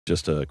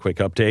Just a quick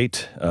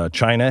update.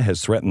 China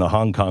has threatened the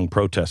Hong Kong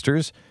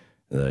protesters.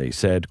 They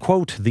said,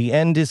 quote, "The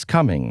end is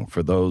coming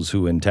for those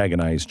who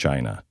antagonize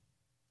China."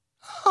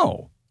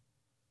 Oh,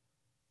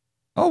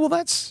 well,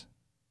 that's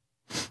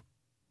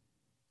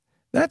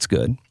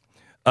good.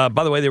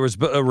 By the way, there was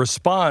a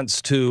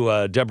response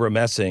to Debra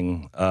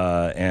Messing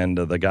and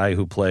the guy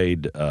who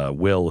played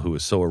Will, who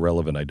is so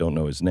irrelevant, I don't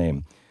know his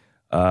name.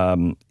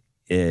 A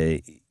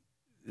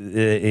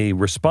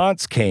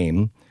response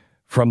came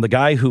from the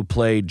guy who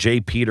played Jay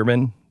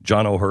Peterman,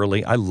 John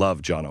O'Hurley. I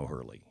love John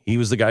O'Hurley. He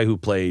was the guy who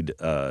played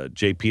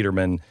Jay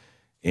Peterman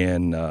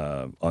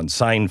on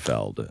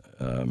Seinfeld.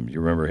 You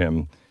remember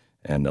him?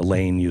 And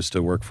Elaine used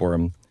to work for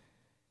him.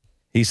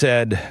 He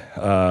said,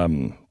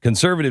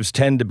 conservatives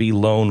tend to be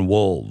lone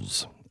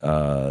wolves.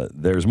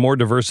 There's more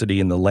diversity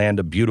in the land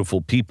of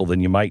beautiful people than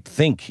you might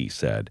think, he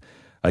said.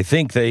 I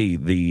think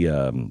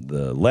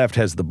the left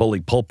has the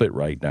bully pulpit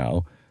right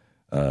now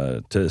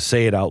to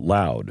say it out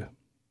loud.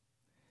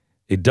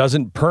 It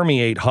doesn't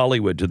permeate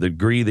Hollywood to the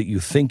degree that you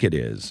think it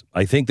is.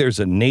 I think there's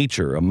a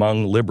nature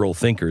among liberal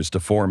thinkers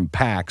to form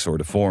packs or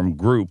to form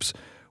groups,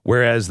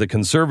 whereas the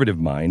conservative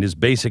mind is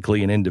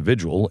basically an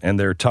individual and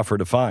they're tougher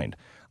to find.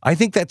 I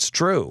think that's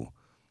true.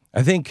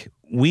 I think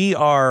we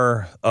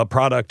are a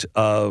product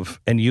of,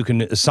 and you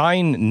can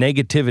assign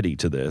negativity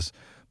to this,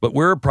 but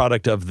we're a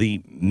product of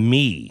the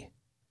me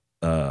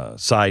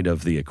side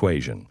of the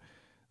equation.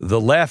 The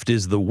left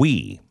is the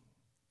we,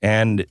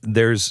 and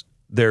there's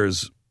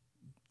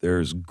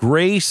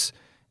grace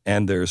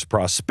and there's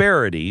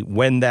prosperity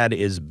when that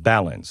is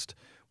balanced.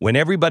 When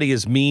everybody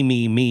is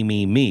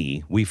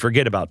me, we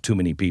forget about too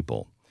many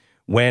people.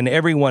 When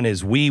everyone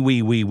is we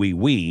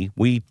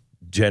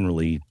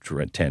generally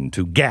tend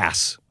to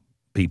gas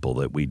people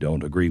that we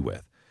don't agree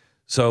with.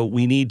 So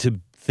we need to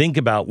think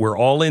about we're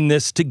all in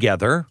this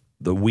together,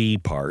 the we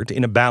part,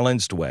 in a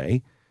balanced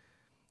way.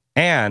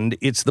 And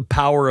it's the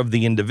power of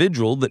the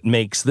individual that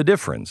makes the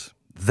difference.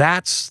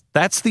 That's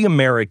the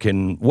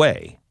American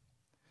way.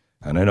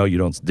 And I know you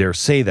don't dare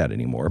say that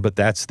anymore, but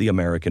that's the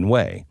American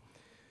way.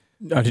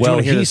 Did you want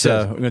to hear this,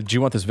 do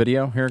you want this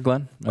video here,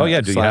 Glenn? Oh,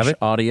 yeah. Do you have it?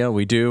 Audio.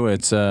 We do.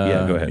 It's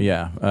yeah, go ahead.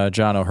 Yeah,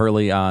 John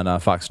O'Hurley on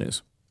Fox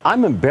News.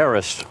 I'm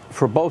embarrassed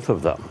for both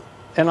of them.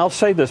 And I'll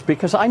say this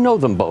because I know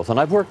them both, and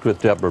I've worked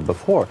with Debra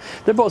before.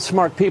 They're both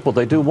smart people.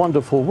 They do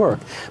wonderful work.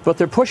 But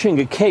they're pushing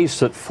a case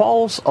that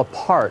falls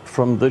apart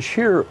from the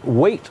sheer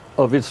weight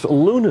of its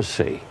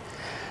lunacy,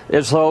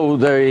 as though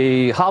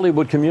the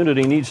Hollywood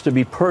community needs to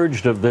be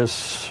purged of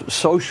this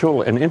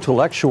social and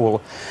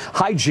intellectual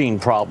hygiene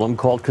problem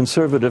called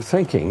conservative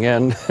thinking.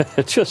 And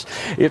it just,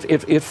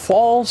 it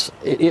falls,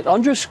 it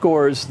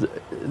underscores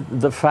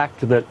the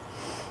fact that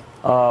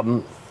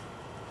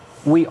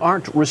we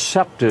aren't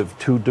receptive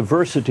to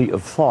diversity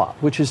of thought,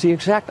 which is the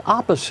exact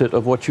opposite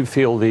of what you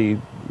feel the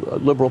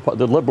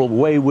liberal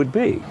way would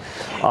be.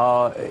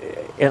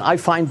 And I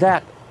find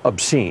that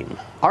obscene.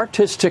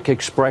 Artistic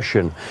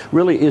expression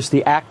really is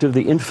the act of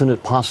the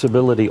infinite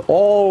possibility.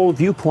 All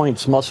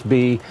viewpoints must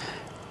be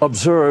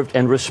observed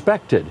and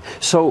respected.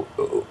 So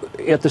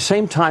at the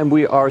same time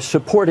we are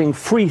supporting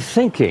free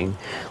thinking,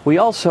 we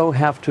also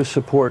have to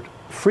support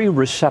free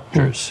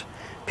receptors.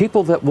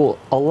 People that will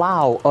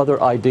allow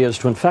other ideas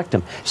to infect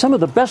them. Some of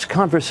the best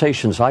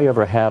conversations I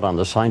ever had on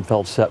the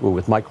Seinfeld set were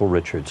with Michael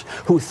Richards,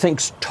 who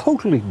thinks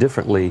totally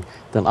differently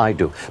than I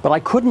do. But I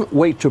couldn't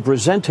wait to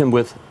present him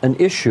with an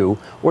issue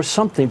or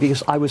something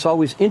because I was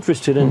always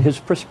interested in his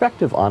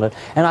perspective on it,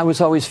 and I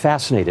was always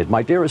fascinated.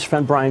 My dearest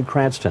friend Bryan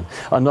Cranston,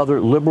 another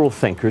liberal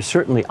thinker,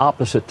 certainly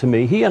opposite to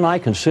me, he and I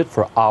can sit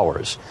for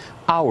hours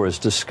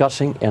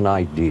discussing an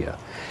idea.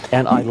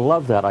 And I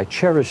love that. I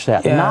cherish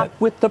that. Yeah. Not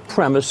with the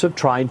premise of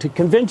trying to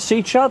convince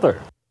each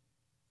other.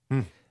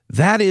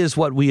 That is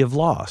what we have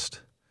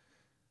lost.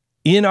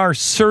 In our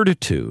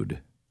certitude,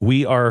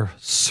 we are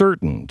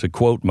certain, to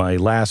quote my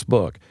last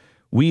book,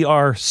 we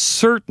are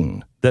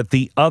certain that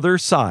the other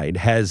side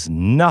has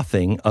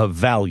nothing of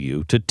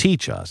value to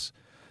teach us.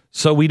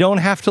 So we don't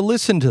have to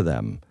listen to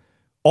them.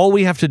 All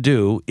we have to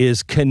do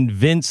is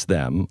convince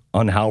them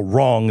on how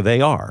wrong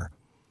they are.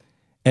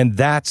 And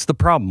that's the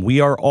problem. We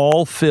are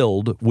all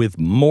filled with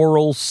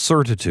moral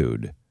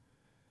certitude.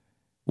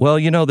 Well,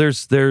 you know,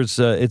 it's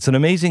an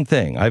amazing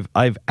thing.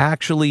 I've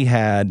actually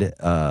had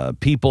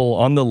people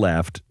on the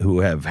left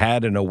who have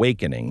had an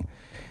awakening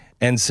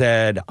and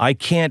said, I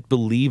can't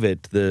believe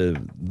it.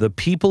 The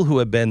people who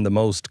have been the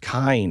most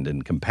kind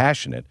and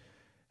compassionate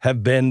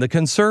have been the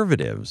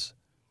conservatives.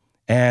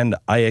 And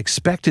I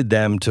expected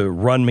them to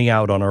run me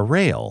out on a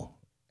rail.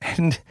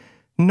 And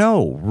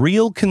no,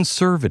 real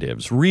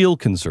conservatives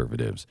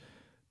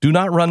do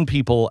not run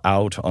people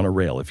out on a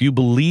rail. If you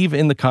believe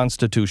in the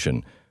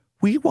Constitution,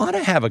 we want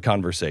to have a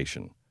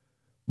conversation,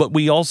 but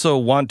we also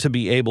want to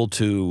be able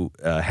to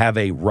have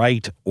a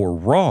right or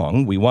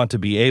wrong. We want to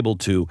be able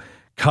to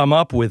come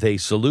up with a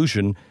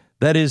solution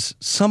that is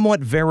somewhat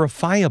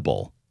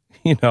verifiable,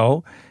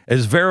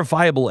 as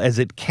verifiable as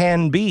it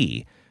can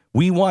be.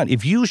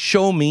 If you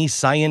show me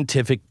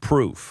scientific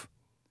proof,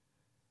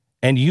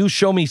 and you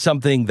show me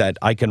something that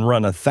I can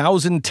run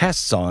 1,000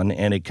 tests on,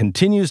 and it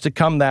continues to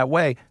come that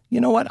way,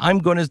 you know what? I'm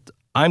going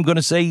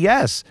to say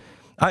yes.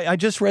 I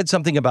just read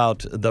something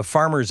about the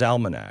Farmer's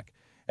Almanac,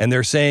 and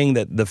they're saying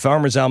that the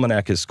Farmer's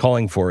Almanac is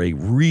calling for a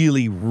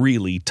really,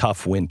 really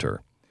tough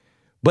winter.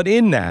 But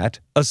in that,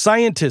 a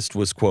scientist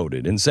was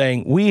quoted in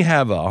saying, we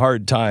have a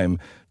hard time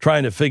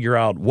trying to figure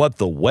out what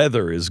the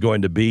weather is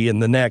going to be in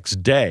the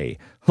next day,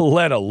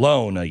 let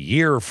alone a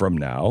year from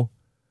now.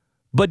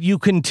 But you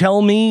can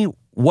tell me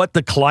what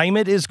the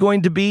climate is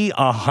going to be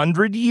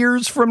 100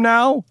 years from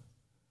now?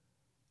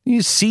 Do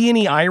you see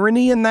any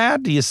irony in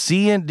that? Do you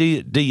see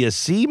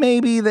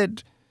maybe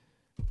that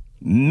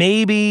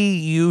maybe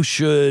you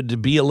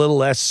should be a little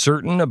less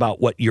certain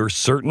about what you're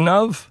certain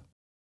of?